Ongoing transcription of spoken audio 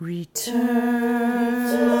Return,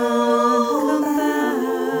 come back,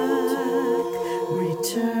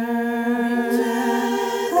 return,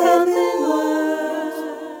 come inward.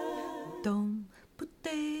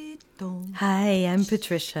 Hi, I'm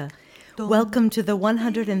Patricia. Welcome to the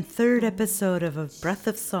 103rd episode of A Breath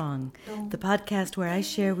of Song, the podcast where I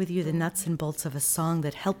share with you the nuts and bolts of a song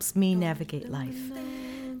that helps me navigate life.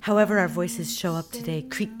 However our voices show up today,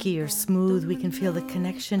 creaky or smooth, we can feel the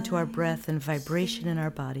connection to our breath and vibration in our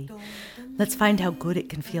body. Let's find how good it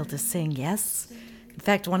can feel to sing, yes? In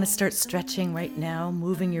fact, want to start stretching right now,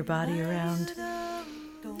 moving your body around?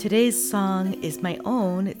 Today's song is my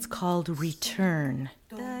own. It's called Return.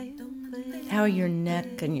 How are your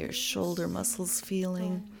neck and your shoulder muscles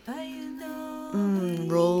feeling?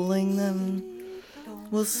 Rolling them.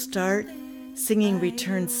 We'll start singing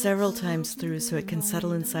Return several times through so it can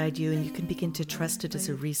settle inside you and you can begin to trust it as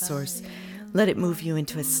a resource. Let it move you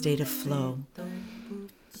into a state of flow.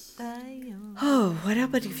 Oh, what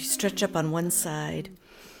about if you stretch up on one side?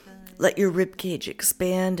 Let your rib cage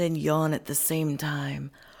expand and yawn at the same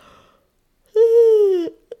time.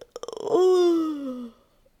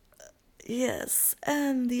 Yes,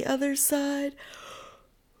 and the other side.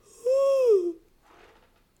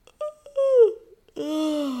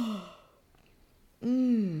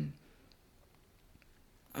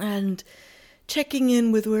 And checking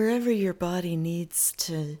in with wherever your body needs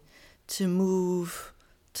to move,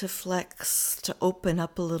 to flex, to open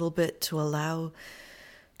up a little bit, to allow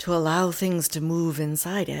things to move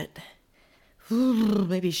inside it.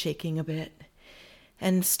 Maybe shaking a bit.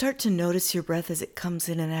 And start to notice your breath as it comes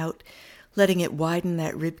in and out, letting it widen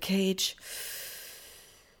that rib cage.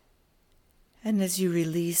 And as you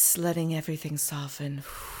release, letting everything soften.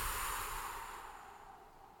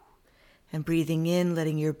 And breathing in,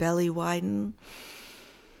 letting your belly widen.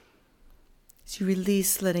 As you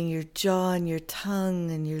release, letting your jaw and your tongue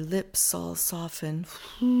and your lips all soften.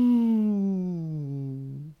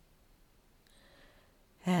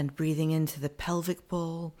 And breathing into the pelvic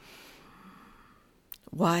bowl.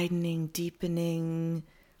 Widening, deepening,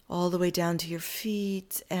 all the way down to your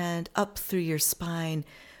feet and up through your spine.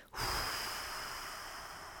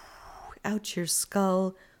 Out your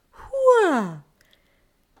skull.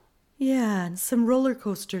 Yeah, and some roller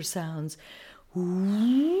coaster sounds.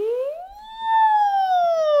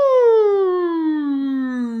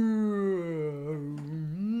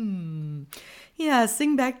 Yeah,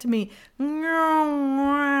 sing back to me.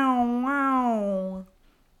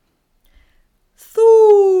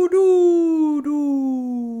 Thoo-doo-doo.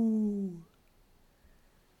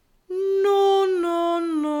 No, no,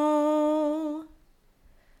 no.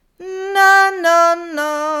 Na, na,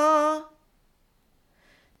 na.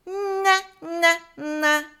 Na, na,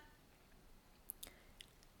 na.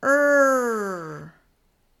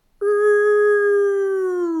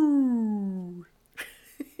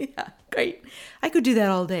 Yeah, great. I could do that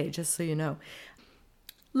all day, just so you know.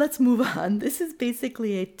 Let's move on. This is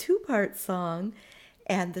basically a two-part song,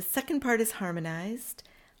 and the second part is harmonized,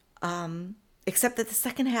 except that the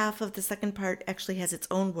second half of the second part actually has its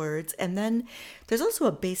own words, and then there's also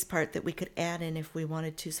a bass part that we could add in if we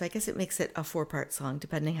wanted to, so I guess it makes it a four-part song,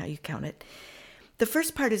 depending how you count it. The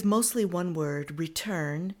first part is mostly one word,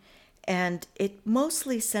 return, and it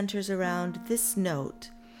mostly centers around this note.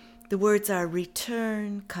 The words are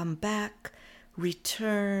return, come back,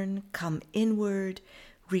 return, come inward,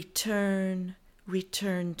 return,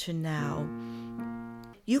 return to now.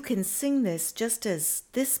 You can sing this just as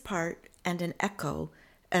this part and an echo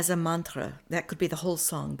as a mantra. That could be the whole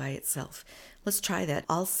song by itself. Let's try that.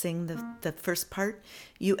 I'll sing the first part.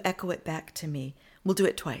 You echo it back to me. We'll do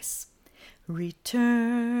it twice.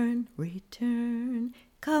 Return, return,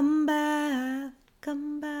 come back,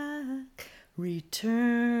 come back.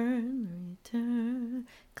 Return, return,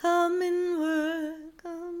 come inward,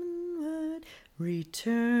 come inward.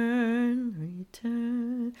 Return,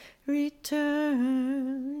 return,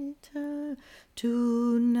 return, return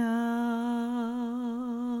to now.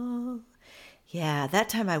 Yeah, that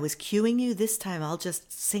time I was cueing you. This time I'll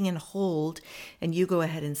just sing and hold, and you go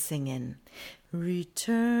ahead and sing in.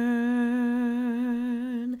 Return,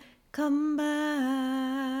 come back.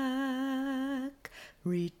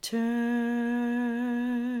 Return,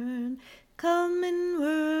 come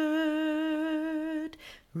inward.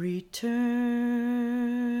 Return,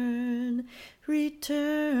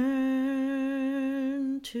 return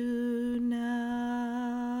to now.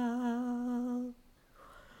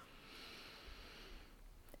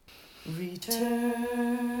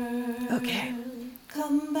 Return. Okay.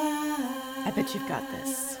 Come back. I bet you've got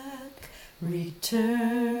this.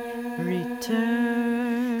 Return.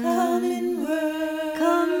 Return. Come inward.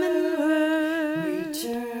 Come inward.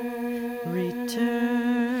 Return.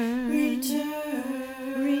 return, return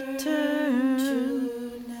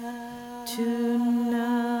to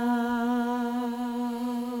now.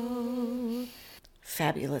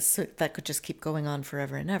 Fabulous. So that could just keep going on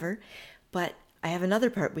forever and ever. But I have another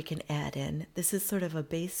part we can add in. This is sort of a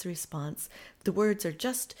bass response. The words are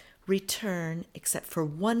just return, except for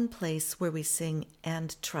one place where we sing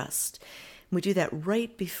and trust. We do that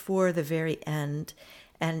right before the very end.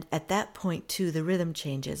 And at that point, too, the rhythm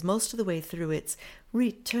changes. Most of the way through, it's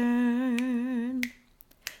return,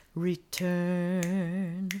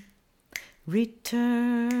 return,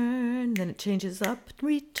 return. Then it changes up,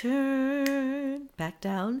 return, back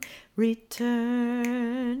down,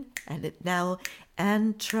 return. And it now,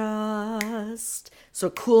 and trust. So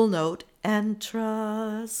a cool note, and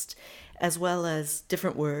trust, as well as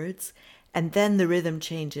different words. And then the rhythm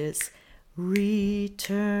changes,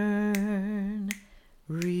 return,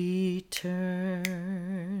 return.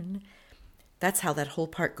 That's how that whole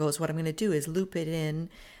part goes. What I'm going to do is loop it in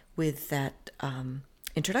with that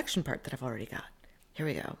introduction part that I've already got. Here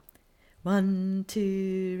we go. 1,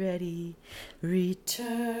 2, ready.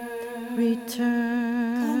 Return,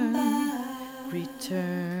 return,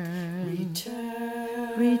 return,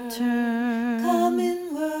 return, return, come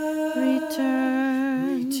in word,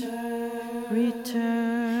 return, return,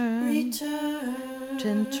 return, return,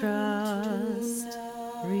 and trust,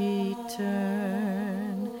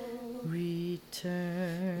 return,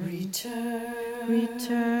 return, return,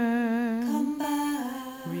 return, come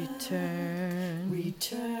back, return,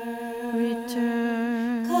 return,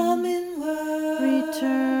 return, come in word,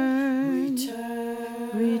 return, return,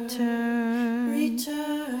 return,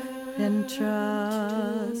 return, and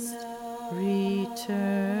trust,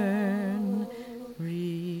 return,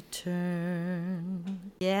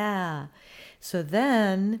 return. Yeah. So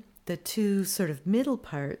then the two sort of middle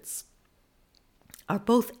parts are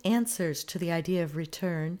both answers to the idea of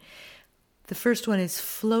return. The first one is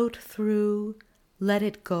float through, let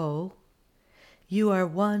it go. You are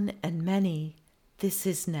one and many, this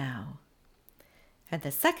is now. And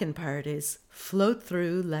the second part is float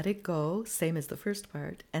through, let it go, same as the first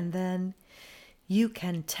part. And then you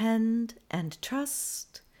can tend and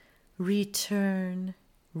trust, return,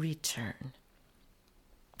 return.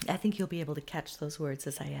 I think you'll be able to catch those words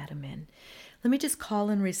as I add them in. Let me just call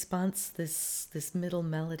in response this middle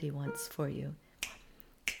melody once for you.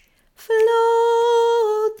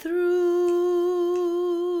 Float through,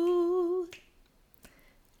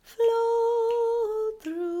 float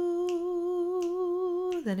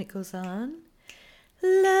through. Then it goes on.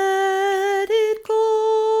 Let it go.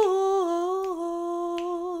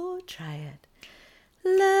 Try it.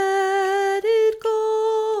 Let it go.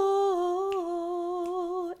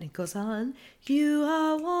 And it goes on. You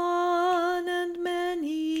are one and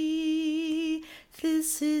many.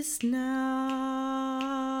 This is now.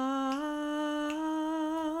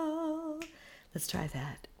 Let's try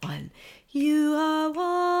that. 1. You are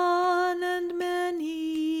one and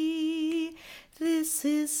many. This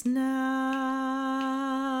is now.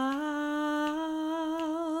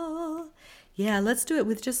 Yeah, let's do it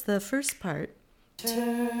with just the first part.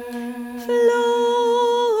 Turn,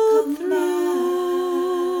 flow through,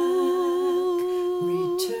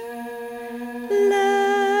 return,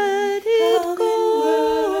 let it go,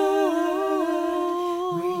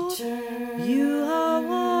 return, you are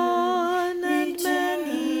one and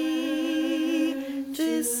many,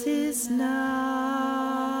 this is now.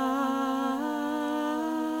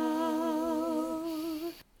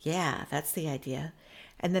 Yeah, that's the idea.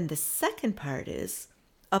 And then the second part is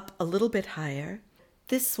up a little bit higher.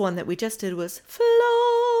 This one that we just did was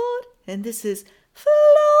float, and this is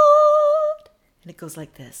float, and it goes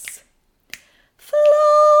like this.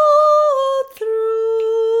 Float through,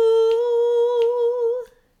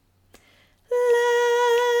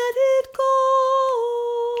 let it go.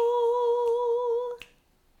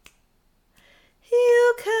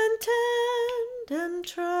 You can tend and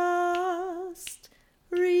trust,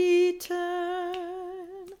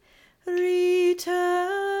 return,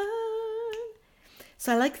 return.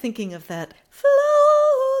 So I like thinking of that.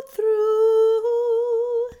 Float through,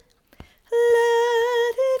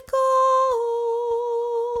 let it go.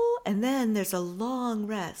 And then there's a long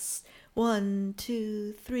rest. 1,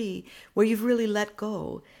 2, 3, where you've really let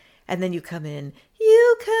go. And then you come in.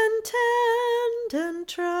 You can tend and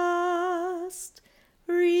trust,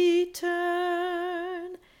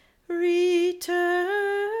 return,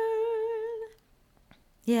 return.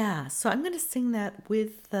 Yeah, so I'm going to sing that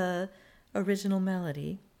with the original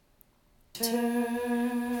melody. Turn,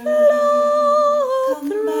 flow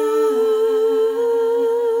through,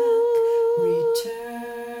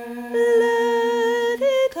 return, let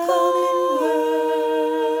it go.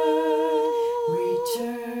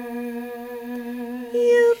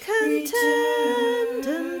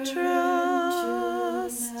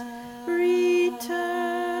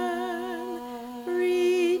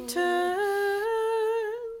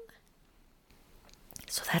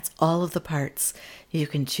 So that's all of the parts. You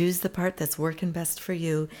can choose the part that's working best for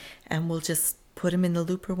you, and we'll just put them in the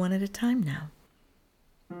looper one at a time now.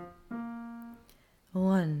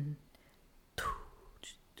 1, 2,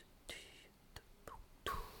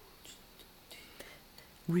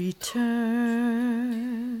 return,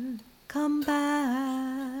 come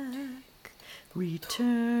back,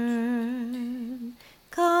 return,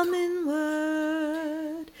 come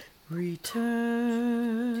inward, return,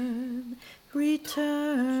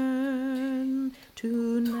 return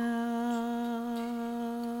to now.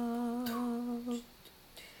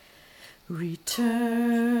 Return,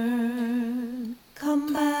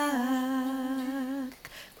 come back,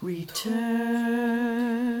 return,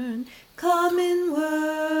 come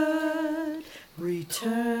inward,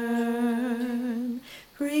 return,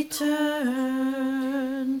 return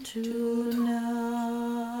to now.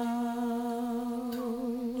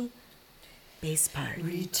 Bass part.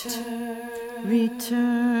 Return,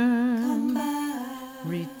 return, come back,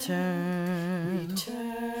 return,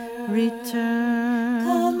 return, return,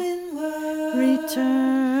 come inward,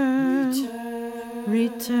 return,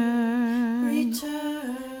 return,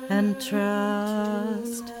 return, and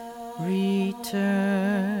trust,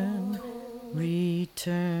 return,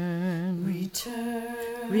 return, return,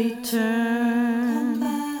 return, come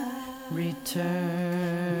back,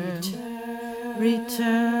 return,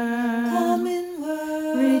 return, come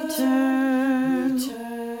inward, return,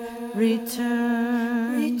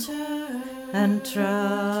 return, return, and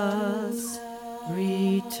trust,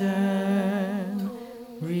 return,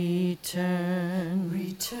 return,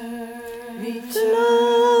 return,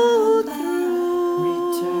 flow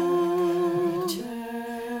through,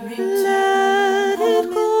 return, let it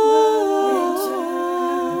go.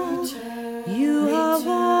 You are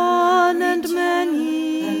one and many.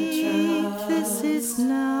 This is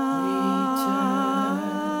now.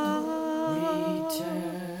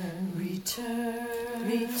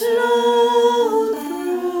 Flow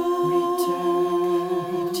through,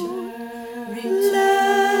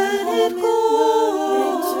 let it go.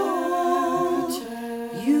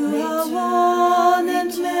 You are one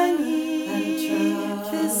and many.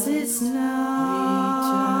 This is now.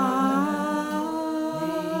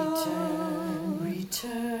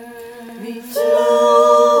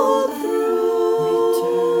 Flow through,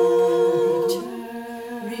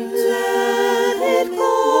 let it go.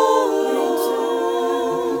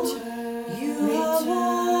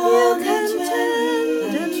 You can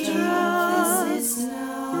tend and trust.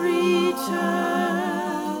 Return,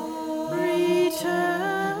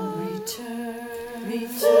 return,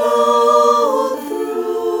 flow through,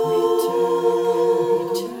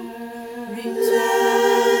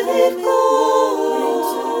 let it go.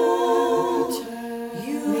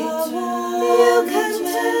 You can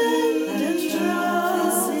tend and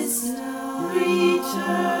trust.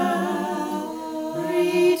 Return,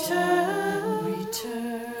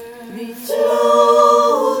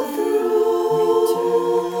 flow through,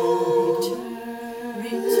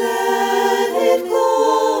 let it go.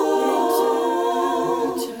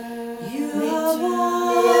 You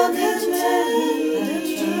can tend and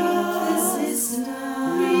trust.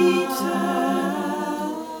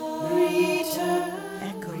 Return,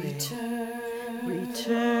 echo it.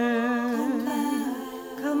 Return,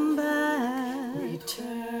 come back,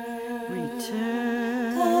 return,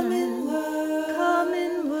 come inward,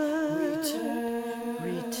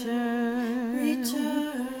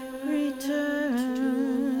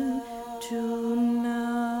 return to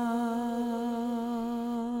now.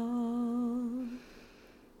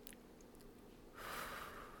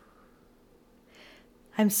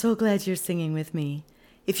 I'm so glad you're singing with me.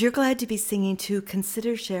 If you're glad to be singing too,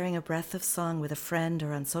 consider sharing a breath of song with a friend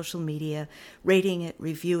or on social media, rating it,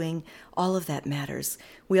 reviewing, all of that matters.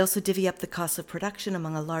 We also divvy up the cost of production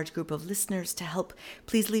among a large group of listeners. To help,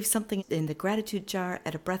 please leave something in the gratitude jar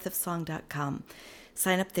at abreathofsong.com.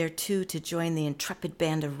 Sign up there too to join the intrepid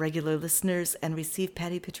band of regular listeners and receive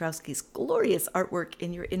Patty Petrowski's glorious artwork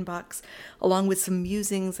in your inbox, along with some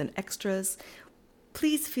musings and extras.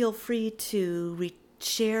 Please feel free to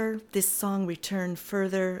share this song, Return,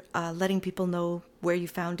 further, letting people know where you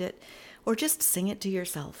found it, or just sing it to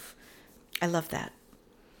yourself. I love that.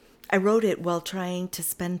 I wrote it while trying to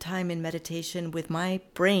spend time in meditation with my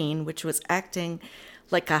brain, which was acting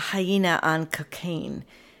like a hyena on cocaine.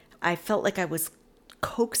 I felt like I was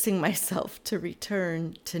coaxing myself to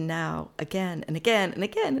return to now again and again and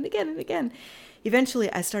again and again and again.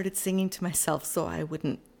 Eventually, I started singing to myself so I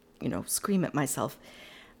wouldn't, scream at myself.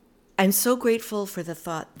 I'm so grateful for the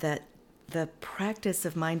thought that the practice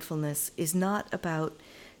of mindfulness is not about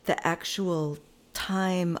the actual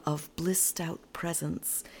time of blissed out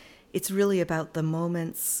presence. It's really about the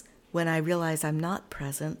moments when I realize I'm not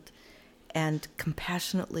present and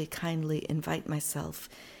compassionately, kindly invite myself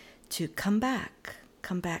to come back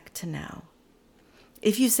to now.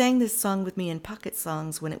 If you sang this song with me in Pocket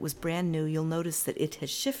Songs when it was brand new, you'll notice that it has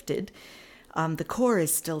shifted. The core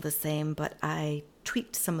is still the same, but I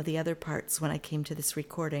tweaked some of the other parts when I came to this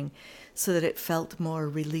recording so that it felt more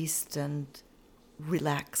released and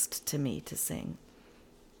relaxed to me to sing.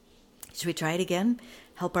 Should we try it again?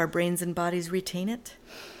 Help our brains and bodies retain it?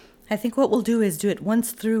 I think what we'll do is do it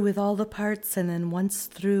once through with all the parts and then once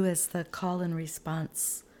through as the call and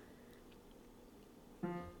response.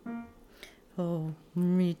 Oh,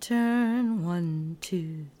 return, 1,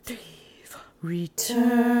 2, 3, 4. Return,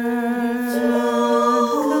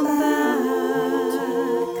 come back.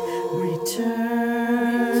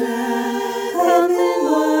 Return, come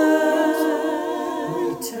inward.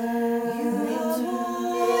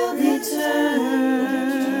 Return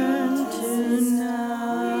to now.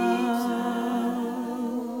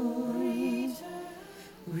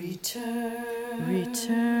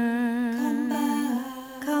 Return,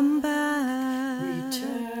 come back.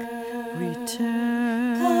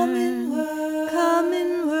 Return, come inward.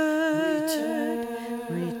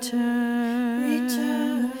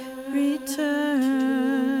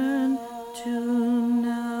 Return to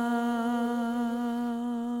now.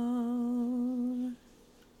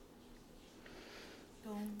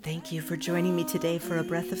 Thank you for joining me today for A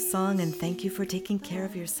Breath of Song, and thank you for taking care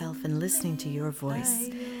of yourself and listening to your voice.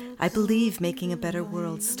 I believe making a better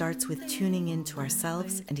world starts with tuning into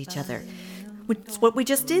ourselves and each other. Which is what we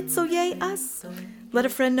just did, so yay us! Let a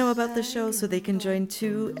friend know about the show so they can join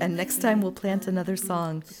too, and next time we'll plant another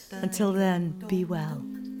song. Until then, be well.